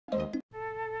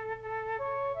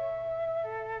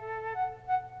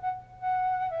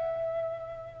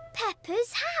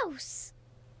Peppa's house.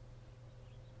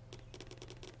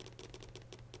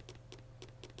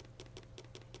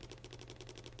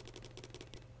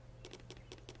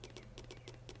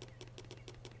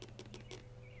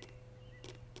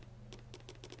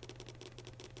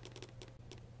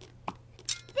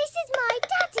 This is my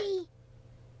daddy.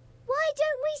 Why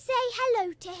don't we say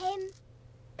hello to him?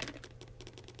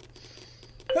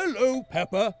 Hello,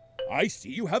 Peppa. I see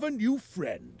you have a new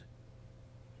friend.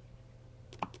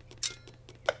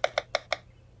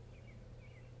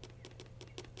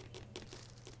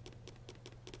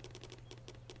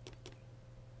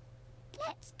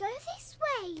 Let's go this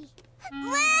way.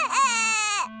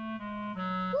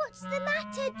 What's the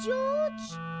matter,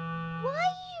 George? Why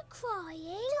are you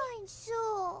crying?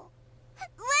 Dinosaur.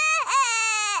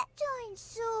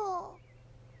 Dinosaur.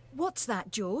 What's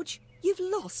that, George? You've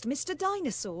lost Mr.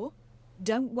 Dinosaur?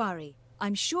 Don't worry.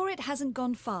 I'm sure it hasn't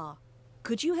gone far.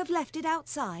 Could you have left it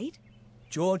outside?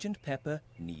 George and Peppa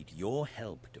need your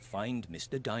help to find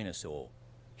Mr. Dinosaur.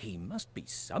 He must be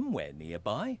somewhere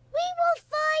nearby. We will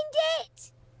find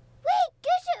it. We're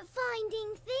good at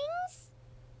finding things.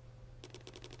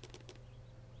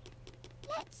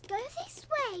 Let's go this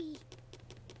way.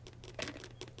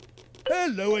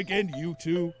 Hello again, you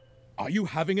two. Are you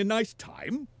having a nice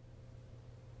time?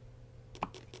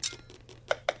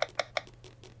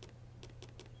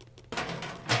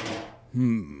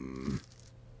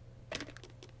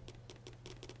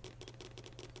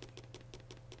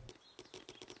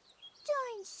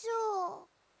 Dinosaur.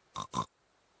 I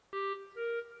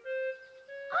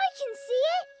can see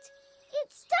it.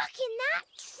 It's stuck in that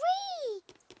tree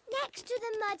next to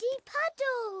the muddy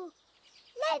puddle.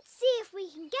 Let's see if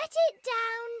we can get it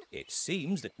down. It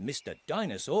seems that Mr.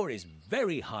 Dinosaur is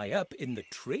very high up in the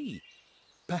tree.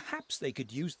 Perhaps they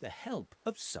could use the help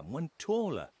of someone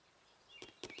taller.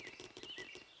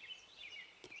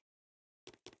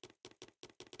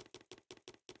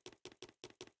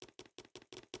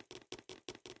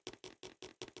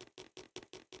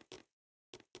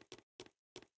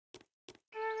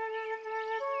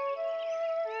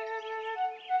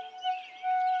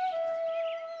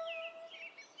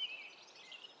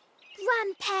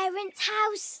 Grandparents'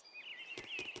 house.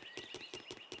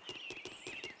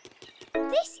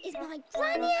 This is my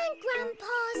Granny and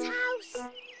Grandpa's house.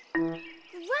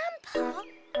 Grandpa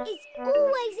is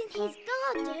always in his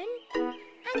garden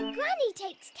and Granny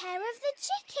takes care of the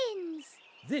chickens.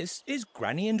 This is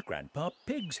Granny and Grandpa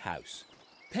Pig's house.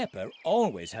 Peppa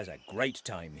always has a great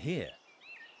time here.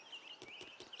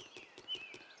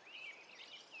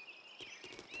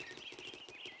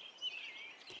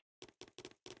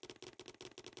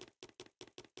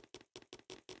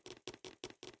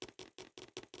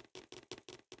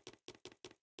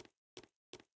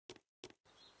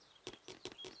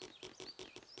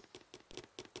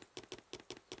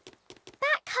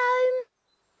 Back home.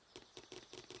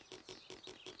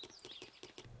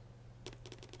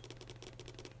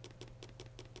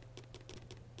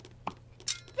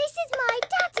 This is my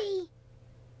daddy.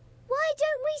 Why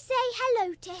don't we say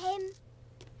hello to him?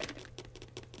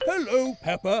 Hello,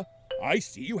 Peppa. I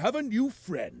see you have a new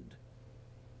friend.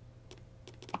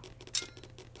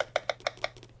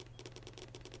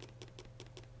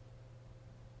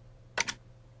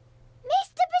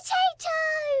 Mr. Potato!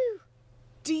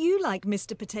 Do you like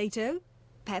Mr. Potato?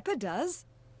 Peppa does.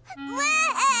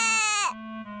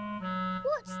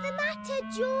 What's the matter,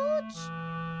 George?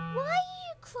 Why are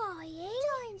you crying?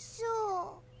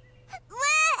 Dinosaur.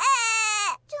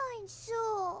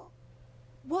 Dinosaur.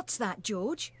 What's that,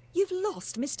 George? You've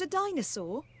lost Mr.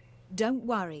 Dinosaur? Don't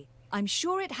worry. I'm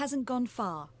sure it hasn't gone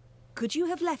far. Could you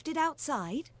have left it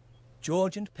outside?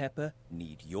 George and Peppa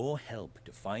need your help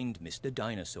to find Mr.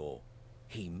 Dinosaur.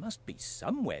 He must be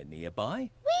somewhere nearby.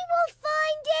 We will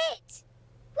find it.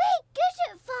 We're good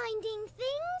at finding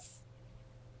things.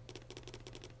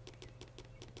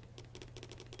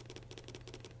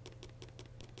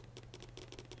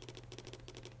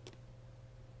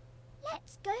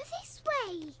 Let's go this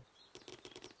way.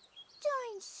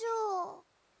 Dinosaur.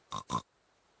 I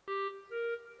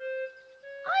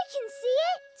can see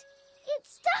it.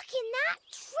 It's stuck in that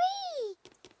tree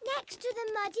next to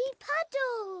the muddy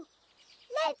puddle.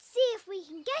 Let's see if we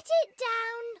can get it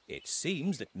down. It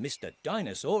seems that Mr.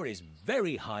 Dinosaur is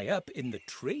very high up in the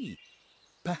tree.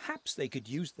 Perhaps they could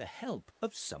use the help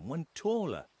of someone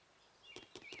taller.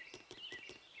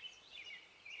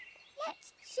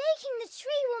 Shaking the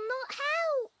tree will not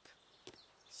help.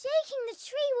 Shaking the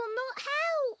tree will not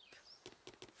help.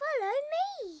 Follow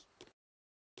me.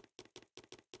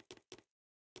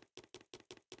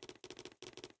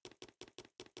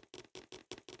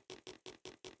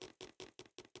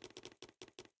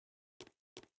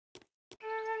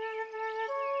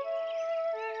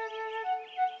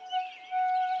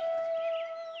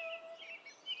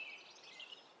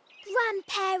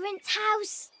 grandparents'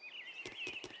 house.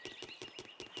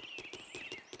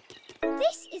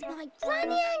 This is my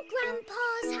Granny and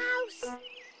Grandpa's house.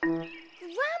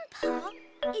 Grandpa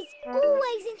is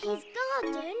always in his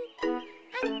garden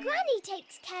and Granny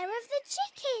takes care of the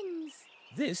chickens.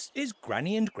 This is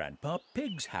Granny and Grandpa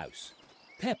Pig's house.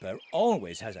 Peppa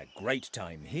always has a great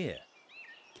time here.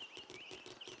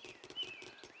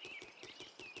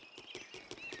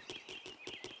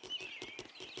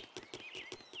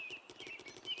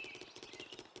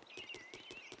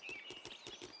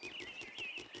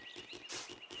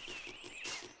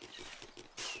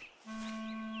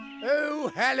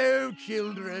 Oh, hello,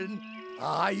 children.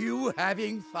 Are you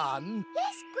having fun?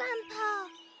 Yes, Grandpa.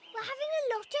 We're having a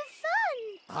lot of fun.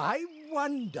 I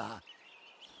wonder,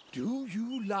 do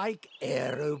you like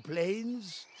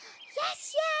aeroplanes?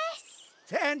 Yes,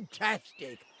 yes.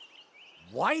 Fantastic.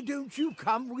 Why don't you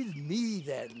come with me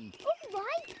then? All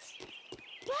right.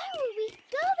 Where are we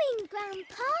going,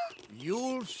 Grandpa?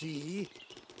 You'll see.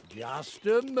 Just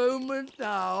a moment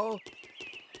now.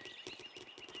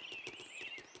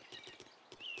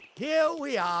 Here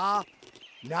we are.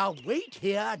 Now wait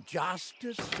here just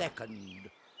a second.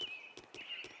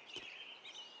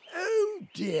 Oh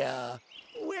dear,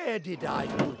 where did I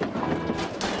put it?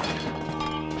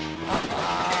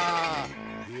 Ah,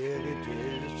 here it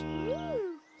is.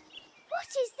 Ooh. What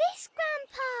is this,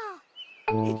 Grandpa?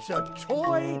 It's a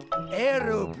toy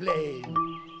aeroplane.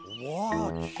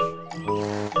 Watch.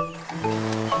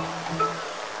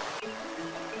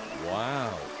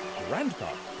 Wow, Grandpa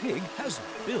Pig has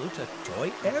built a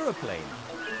toy aeroplane.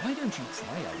 Why don't you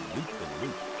try a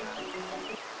loop-the-loop?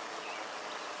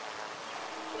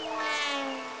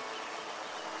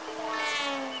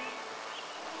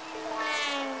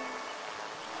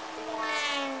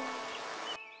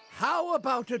 How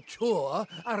about a tour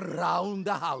around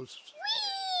the house?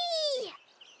 Whee!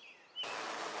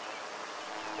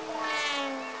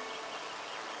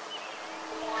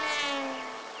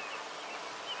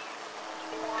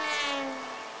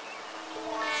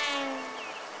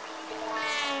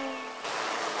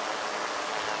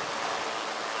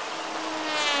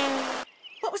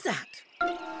 What was that?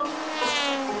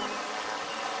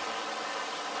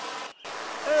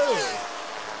 Oh,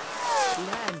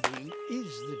 landing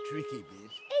is the tricky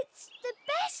bit. It's the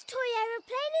best toy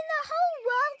aeroplane in the whole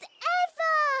world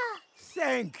ever!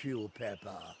 Thank you,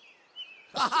 Peppa.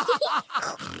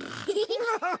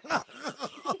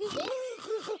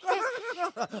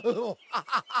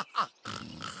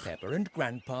 Peppa and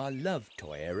Grandpa love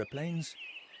toy aeroplanes.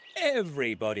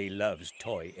 Everybody loves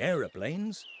toy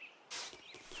aeroplanes.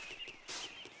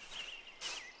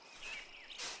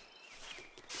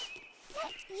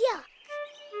 Yuck!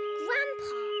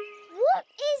 Grandpa, what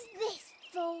is this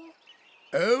for?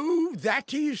 Oh,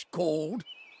 that is called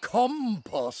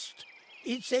compost.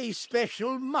 It's a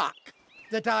special muck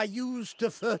that I use to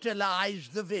fertilize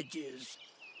the veggies.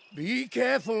 Be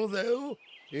careful, though.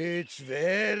 It's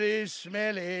very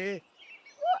smelly.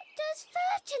 What does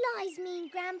fertilise mean,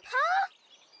 Grandpa?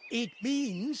 It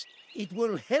means it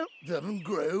will help them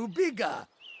grow bigger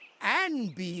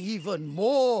and be even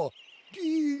more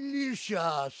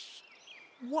delicious.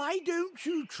 Why don't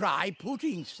you try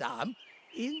putting some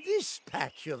in this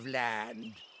patch of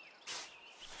land?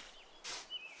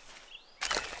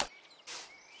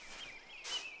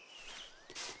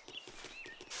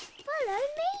 Follow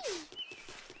me.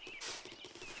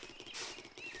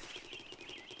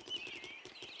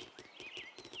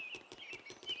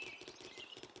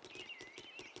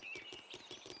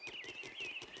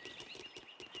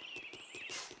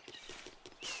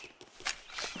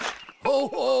 Ho,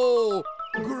 ho!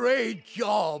 Great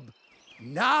job!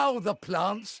 Now the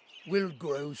plants will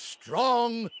grow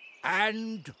strong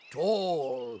and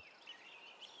tall.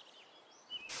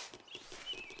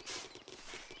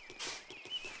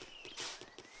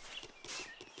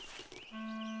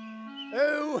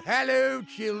 Oh, hello,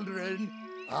 children.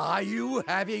 Are you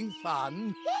having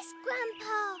fun? Yes,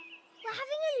 Grandpa. We're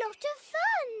having a lot of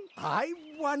fun. I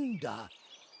wonder,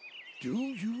 do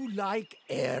you like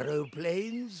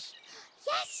aeroplanes?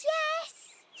 Yes, yes.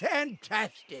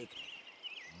 Fantastic.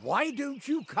 Why don't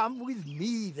you come with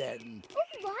me then?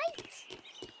 All right.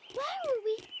 Where are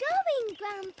we going,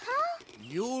 Grandpa?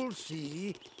 You'll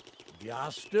see.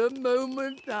 Just a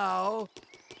moment now.